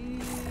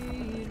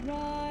seed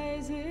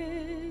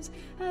rises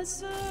as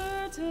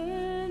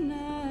certain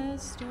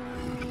as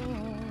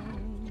stone.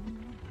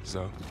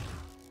 Zoe?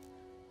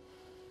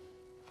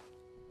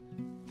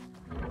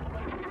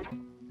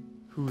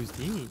 Who is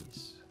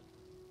this?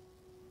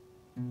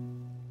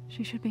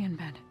 She should be in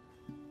bed.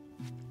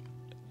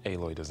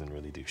 Aloy doesn't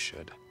really do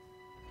should.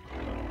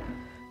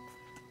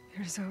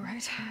 You're so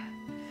right.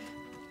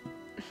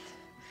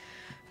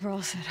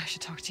 Varl said I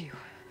should talk to you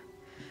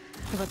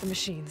about the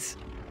machines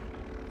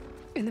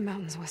in the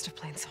mountains west of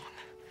Plain Song.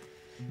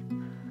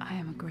 I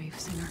am a grave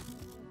singer.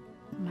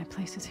 My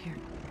place is here.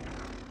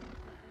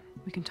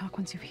 We can talk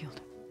once you've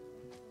healed.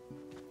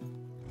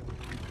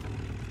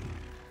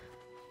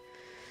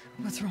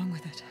 What's wrong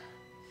with it?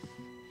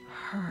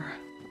 Her.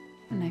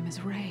 Her name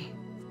is Ray,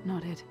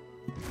 not it.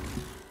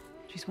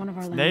 She's one of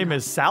our name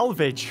is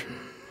Salvage.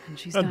 And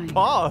she's and dying.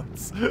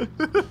 Parts.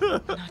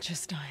 Not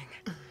just dying.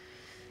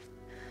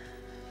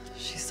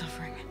 She's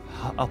suffering.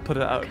 I'll put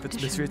it out of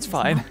its misery. It's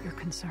fine. Not your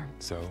concern.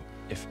 So,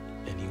 if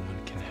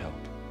anyone can help,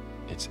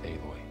 it's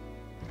Aloy.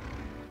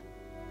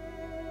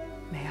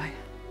 May I?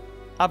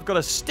 I've got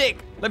a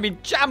stick. Let me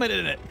jam it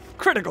in it.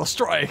 Critical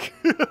strike.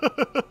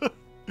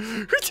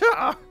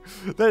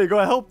 There you go.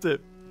 I helped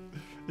it.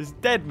 It's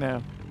dead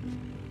now.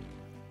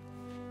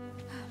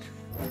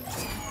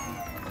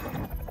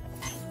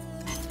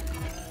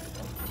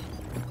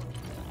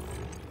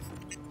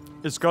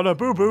 It's got a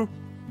boo-boo.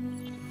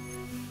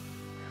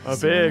 A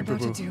big what I'm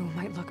boo-boo. about to do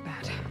might look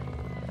bad,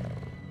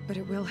 but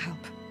it will help.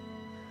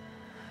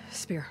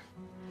 Spear.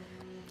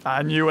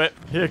 I knew it.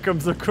 Here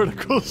comes the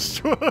critical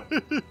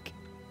strike.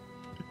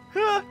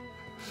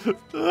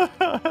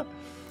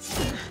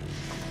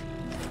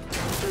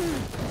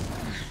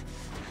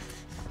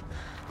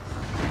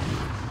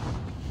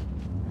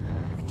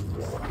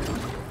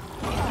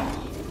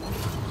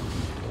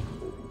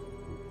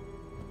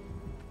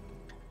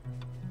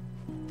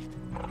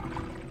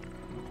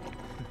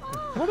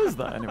 What is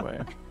that anyway?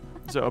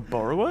 Is it a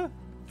borrower?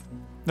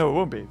 No, it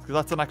won't be, because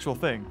that's an actual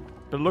thing.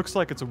 But it looks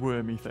like it's a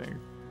wormy thing.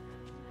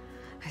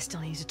 I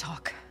still need to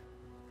talk.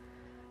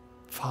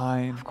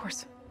 Fine. Of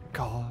course.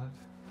 God.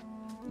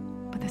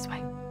 But this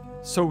way.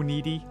 So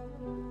needy.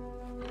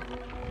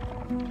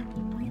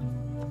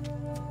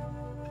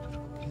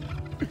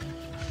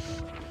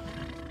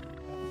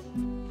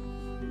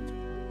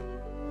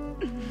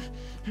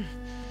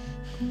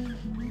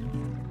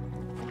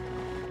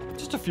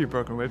 Just a few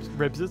broken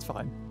ribs, it's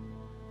fine.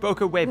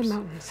 Broken The ribs.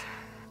 mountains,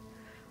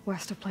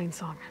 west of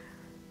Plainsong.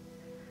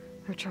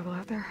 There trouble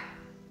out there?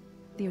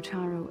 The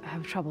Utaru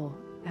have trouble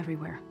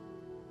everywhere.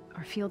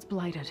 Our fields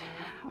blighted,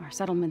 our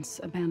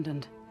settlements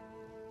abandoned.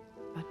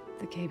 But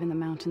the cave in the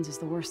mountains is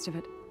the worst of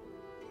it.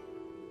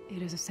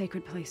 It is a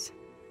sacred place.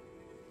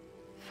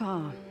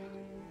 Fa,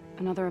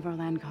 another of our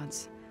land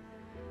gods,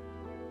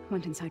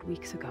 went inside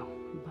weeks ago,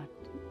 but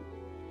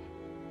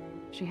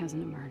she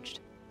hasn't emerged.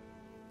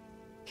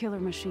 Killer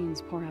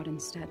machines pour out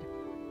instead,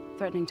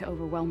 threatening to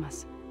overwhelm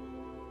us.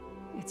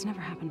 It's never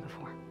happened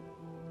before.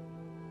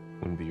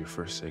 Wouldn't be your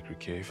first sacred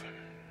cave.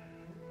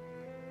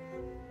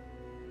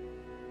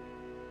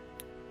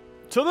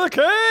 To the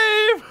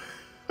cave!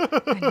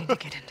 I need to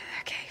get into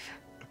that cave.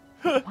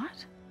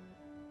 What?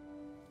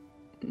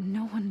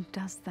 No one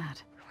does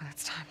that. Well,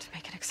 it's time to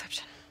make an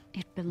exception.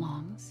 It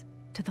belongs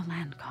to the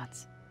land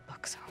gods.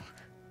 Look, so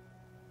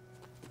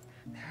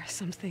there is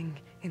something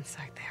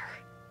inside there.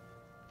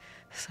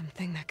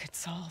 Something that could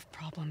solve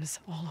problems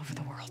all over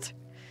the world.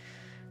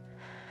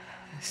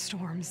 The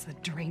storms, the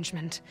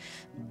derangement.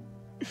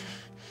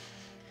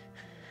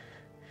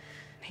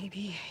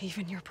 Maybe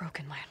even your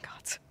broken land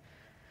gods.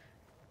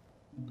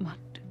 What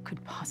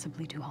could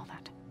possibly do all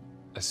that?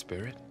 A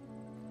spirit?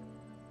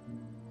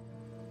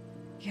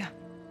 Yeah.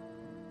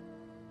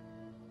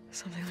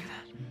 Something like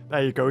that.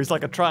 There you go. He's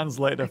like a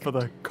translator for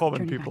the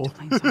common Journey people.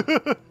 back to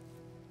Plainsong.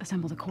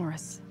 Assemble the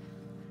chorus.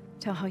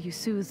 Tell how you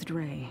soothed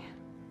Ray.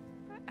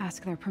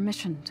 Ask their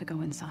permission to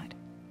go inside.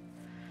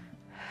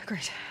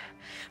 Great.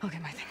 I'll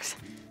get my things.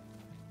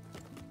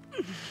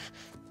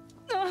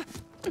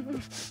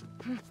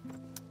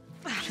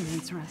 She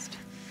needs rest.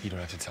 You don't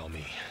have to tell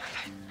me.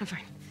 I'm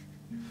fine.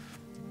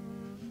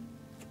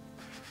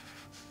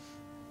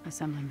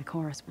 Assembling the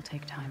chorus will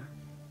take time.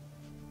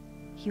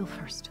 Heal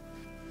first,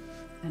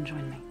 then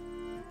join me.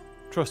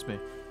 Trust me.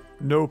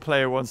 No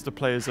player wants to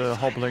play as a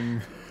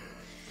hobbling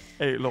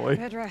Aloy.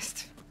 Bed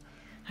rest.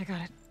 I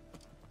got it.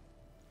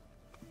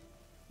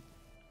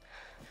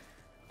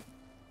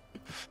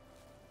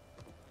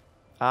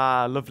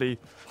 Ah, lovely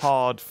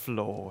hard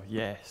floor.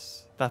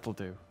 Yes, that'll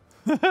do.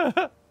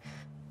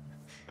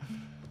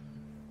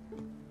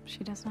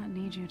 She does not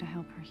need you to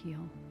help her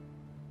heal.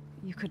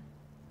 You could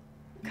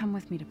come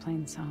with me to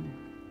Plainsong.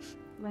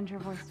 Lend your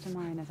voice to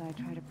mine as I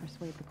try to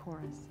persuade the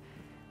chorus.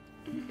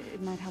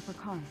 It might help her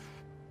cause.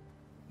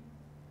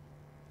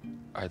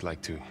 I'd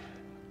like to.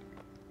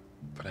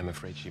 But I'm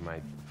afraid she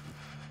might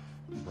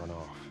run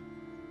off.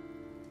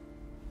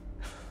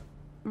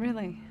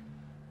 Really?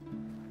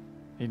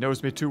 He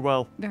knows me too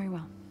well. Very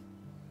well.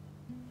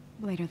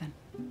 Later then.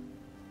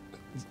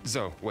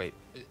 Zoe, wait.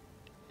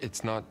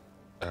 It's not,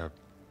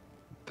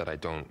 that I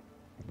don't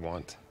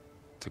want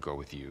to go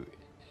with you.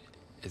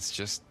 It's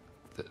just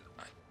that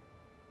I...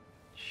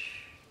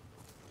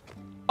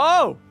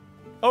 Oh!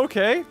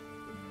 Okay.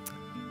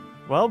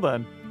 Well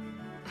then.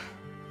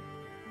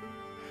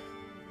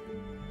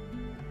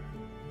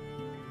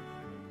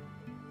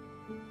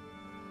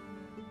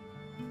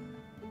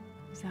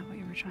 Is that what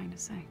you were trying to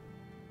say?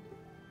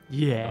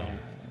 Yeah.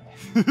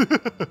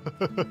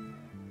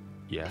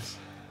 Yes?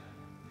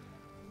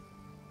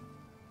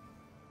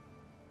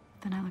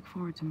 Then I look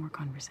forward to more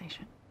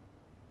conversation.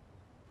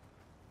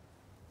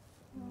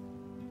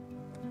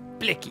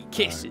 Blicky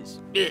kisses.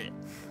 Yeah.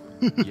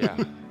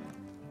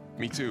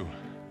 Me too.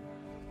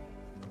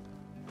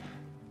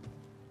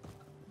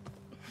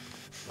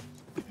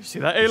 You see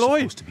that, You're Aloy?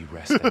 supposed to be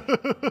resting.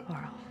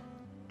 Laurel.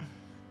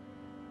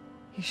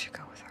 You should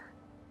go with her.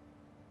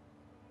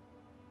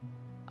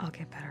 I'll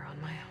get better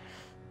on my own.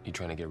 You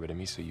trying to get rid of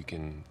me so you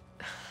can...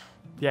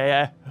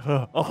 Yeah.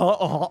 Not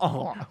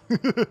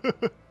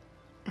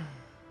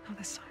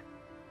this time.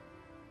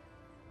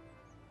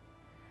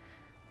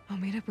 I'll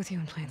meet up with you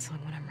in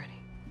Plainsong when I'm ready.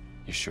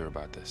 You sure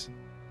about this?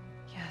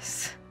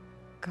 Yes.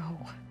 Go.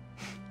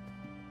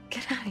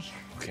 Get out of here.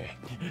 Okay.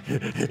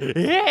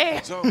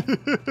 Yeah! So,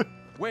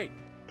 wait.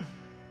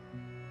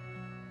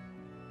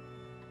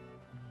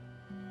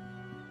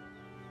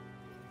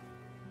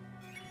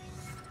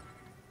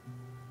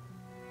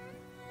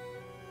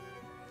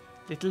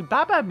 Little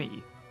Baba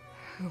me.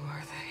 Who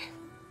are they?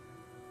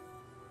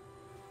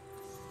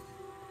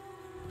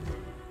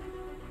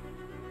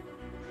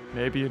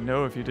 Maybe you'd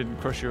know if you didn't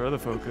crush your other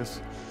focus.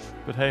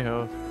 But hey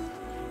ho.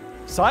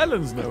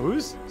 Silence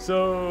knows,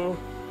 so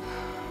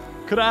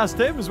could have asked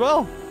him as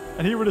well.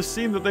 And he would have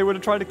seen that they would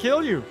have tried to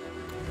kill you.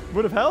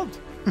 Would have helped.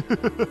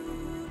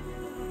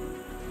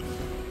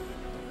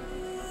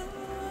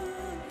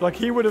 Like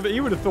he would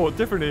have thought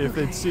differently if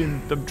they'd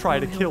seen them try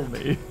to kill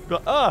me.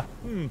 But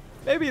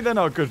maybe they're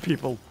not good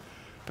people.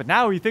 But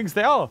now he thinks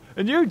they are,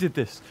 and you did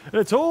this, and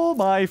it's all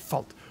my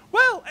fault.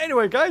 Well,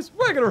 anyway, guys,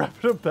 we're gonna wrap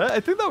it up there. I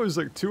think that was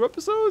like 2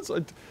 episodes.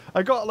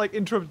 I got like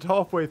interrupted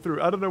halfway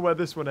through. I don't know where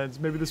this one ends.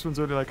 Maybe this one's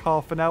only like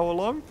half an hour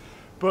long.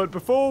 But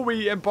before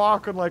we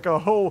embark on like a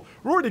whole,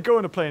 we're already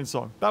going to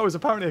Plainsong. That was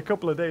apparently a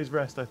couple of days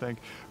rest, I think.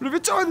 But if you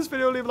enjoyed this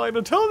video, leave a like. And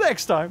until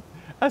next time,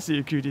 I'll see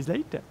you cuties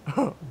later.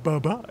 Bye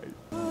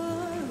bye.